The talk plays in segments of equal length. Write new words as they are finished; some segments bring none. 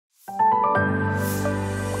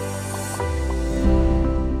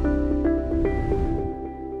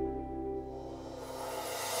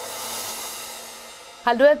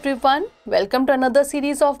Hello everyone, welcome to another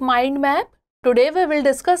series of Mind Map. Today we will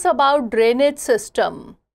discuss about drainage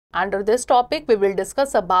system. Under this topic we will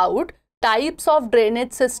discuss about types of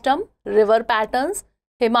drainage system, river patterns,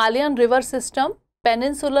 Himalayan river system,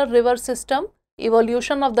 Peninsular river system,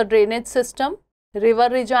 evolution of the drainage system, river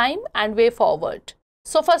regime and way forward.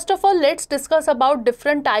 So first of all, let's discuss about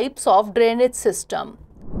different types of drainage system.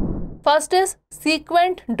 First is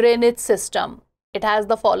sequent drainage system. It has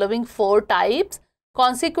the following four types.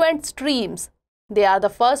 Consequent streams, they are the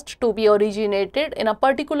first to be originated in a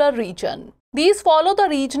particular region. These follow the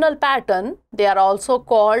regional pattern. They are also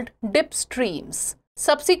called dip streams.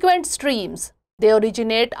 Subsequent streams, they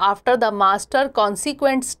originate after the master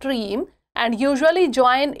consequent stream and usually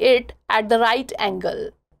join it at the right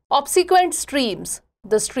angle. Obsequent streams,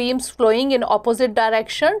 the streams flowing in opposite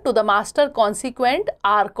direction to the master consequent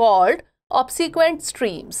are called obsequent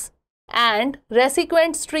streams. And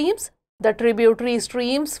resequent streams, the tributary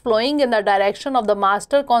streams flowing in the direction of the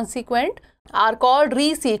master consequent are called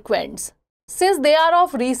resequents, since they are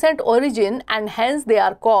of recent origin and hence they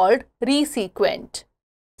are called resequent.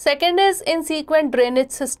 Second is insequent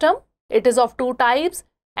drainage system. It is of two types,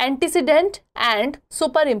 antecedent and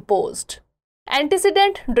superimposed.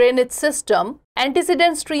 Antecedent drainage system.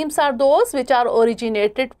 Antecedent streams are those which are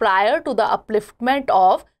originated prior to the upliftment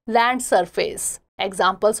of land surface.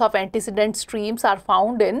 Examples of antecedent streams are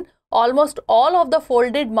found in almost all of the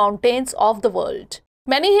folded mountains of the world.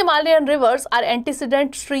 Many Himalayan rivers are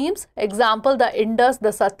antecedent streams. Example, the Indus,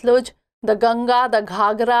 the Satluj, the Ganga, the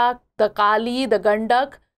Ghagra, the Kali, the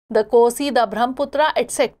Gandak, the Kosi, the Brahmaputra,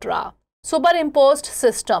 etc. Superimposed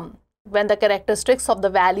system. When the characteristics of the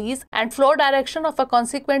valleys and flow direction of a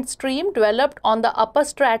consequent stream developed on the upper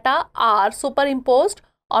strata are superimposed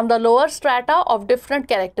on the lower strata of different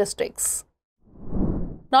characteristics.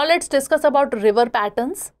 Now let's discuss about river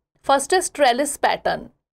patterns. First is trellis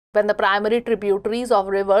pattern. When the primary tributaries of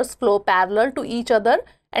rivers flow parallel to each other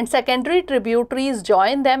and secondary tributaries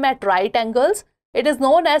join them at right angles, it is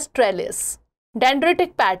known as trellis.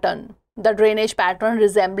 Dendritic pattern. The drainage pattern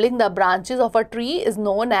resembling the branches of a tree is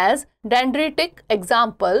known as dendritic.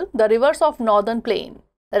 Example, the rivers of northern plain.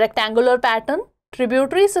 Rectangular pattern.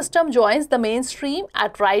 Tributary system joins the main stream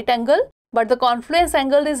at right angle, but the confluence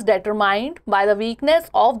angle is determined by the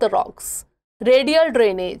weakness of the rocks. Radial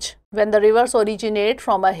drainage. When the rivers originate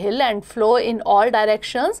from a hill and flow in all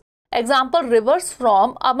directions. Example, rivers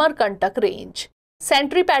from Amarkantak range.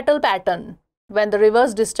 Centripetal pattern. When the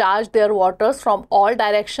rivers discharge their waters from all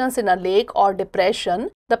directions in a lake or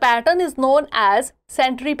depression, the pattern is known as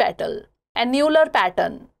centripetal. Annular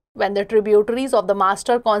pattern. When the tributaries of the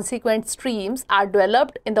master consequent streams are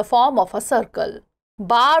developed in the form of a circle.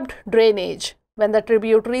 Barbed drainage. When the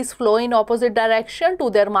tributaries flow in opposite direction to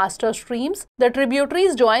their master streams, the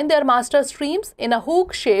tributaries join their master streams in a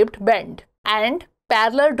hook-shaped bend. And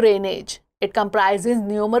parallel drainage. It comprises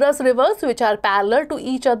numerous rivers which are parallel to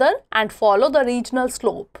each other and follow the regional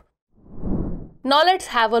slope. Now let's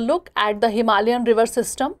have a look at the Himalayan river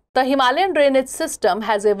system. The Himalayan drainage system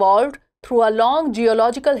has evolved through a long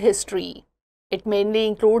geological history. It mainly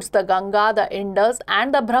includes the Ganga, the Indus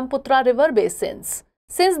and the Brahmaputra river basins.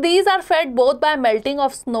 Since these are fed both by melting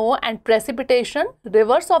of snow and precipitation,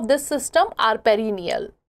 rivers of this system are perennial.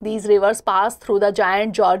 These rivers pass through the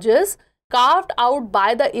giant gorges carved out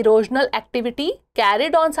by the erosional activity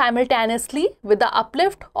carried on simultaneously with the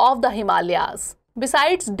uplift of the Himalayas.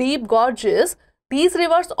 Besides deep gorges, these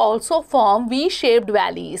rivers also form V-shaped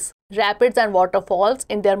valleys, rapids and waterfalls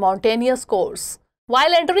in their mountainous course.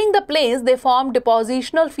 While entering the plains, they form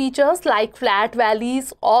depositional features like flat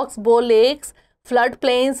valleys, oxbow lakes,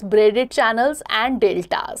 floodplains, braided channels and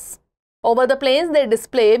deltas. Over the plains, they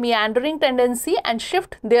display meandering tendency and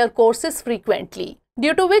shift their courses frequently,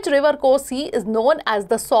 due to which river Kosi is known as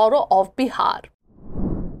the sorrow of Bihar.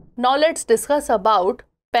 Now let's discuss about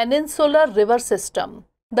Peninsular river system.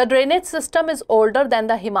 The drainage system is older than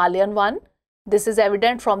the Himalayan one. This is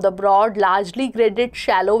evident from the broad, largely graded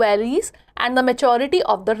shallow valleys and the maturity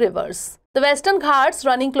of the rivers. The Western Ghats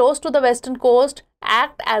running close to the western coast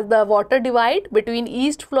act as the water divide between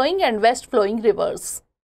east flowing and west flowing rivers.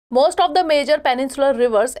 Most of the major peninsular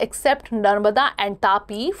rivers except Narmada and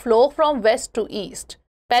Tapi flow from west to east.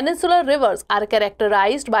 Peninsular rivers are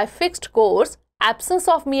characterized by fixed course, absence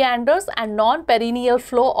of meanders and non-perennial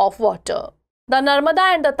flow of water. The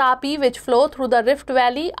Narmada and the Tapi which flow through the Rift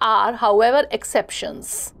Valley are, however,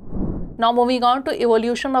 exceptions. Now moving on to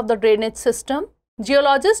evolution of the drainage system.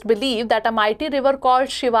 Geologists believe that a mighty river called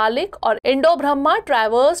Shivalik or Indo-Brahma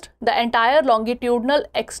traversed the entire longitudinal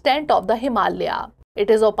extent of the Himalaya. It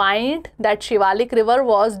is opined that Shivalik River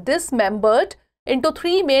was dismembered into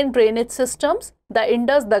three main drainage systems, the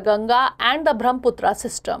Indus, the Ganga and the Brahmaputra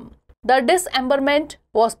system. The dismemberment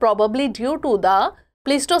was probably due to the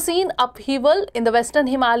Pleistocene upheaval in the western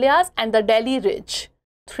Himalayas and the Delhi Ridge.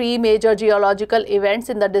 Three major geological events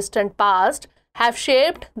in the distant past have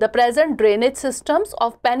shaped the present drainage systems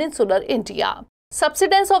of peninsular India.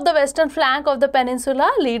 Subsidence of the western flank of the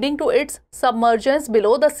peninsula leading to its submergence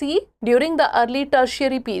below the sea during the early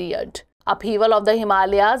tertiary period. Upheaval of the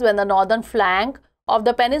Himalayas when the northern flank of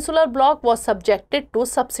the peninsular block was subjected to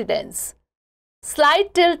subsidence.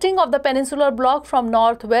 Slight tilting of the peninsular block from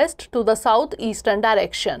northwest to the southeastern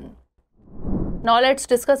direction. Now let's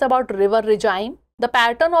discuss about river regime. The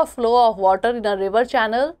pattern of flow of water in a river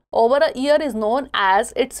channel over a year is known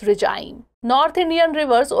as its regime. North Indian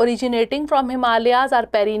rivers originating from Himalayas are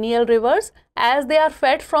perennial rivers as they are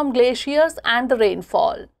fed from glaciers and the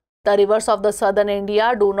rainfall. The rivers of the southern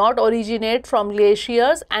India do not originate from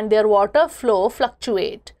glaciers and their water flow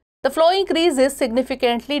fluctuate. The flow increases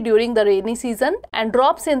significantly during the rainy season and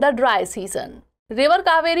drops in the dry season. River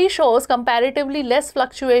Kaveri shows comparatively less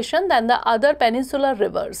fluctuation than the other peninsular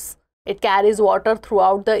rivers. It carries water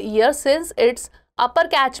throughout the year since its upper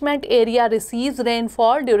catchment area receives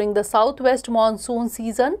rainfall during the southwest monsoon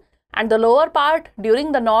season and the lower part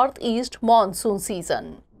during the northeast monsoon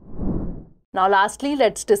season. Now lastly,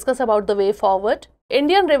 let's discuss about the way forward.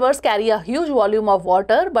 Indian rivers carry a huge volume of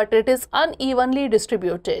water, but it is unevenly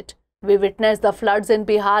distributed. We witnessed the floods in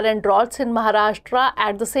Bihar and droughts in Maharashtra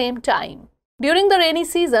at the same time. During the rainy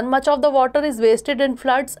season, much of the water is wasted in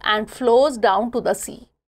floods and flows down to the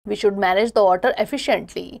sea. We should manage the water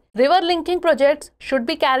efficiently. River linking projects should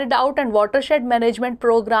be carried out and watershed management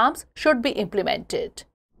programs should be implemented.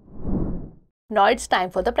 Now it's time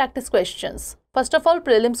for the practice questions. First of all,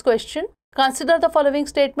 prelims question. Consider the following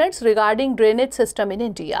statements regarding drainage system in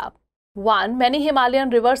India. 1. Many Himalayan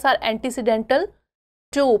rivers are antecedental.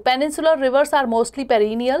 2. Peninsular rivers are mostly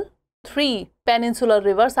perennial. 3. Peninsular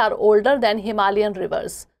rivers are older than Himalayan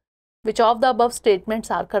rivers. Which of the above statements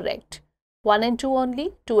are correct? 1 and 2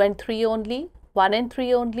 only, 2 and 3 only, 1 and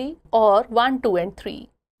 3 only, or 1, 2 and 3.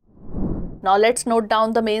 Now let's note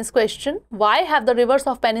down the mains question. Why have the rivers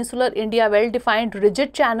of peninsular India well-defined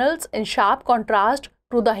rigid channels in sharp contrast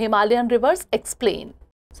to the Himalayan rivers? Explain.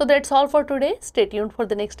 So that's all for today. Stay tuned for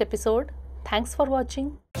the next episode. Thanks for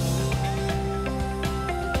watching.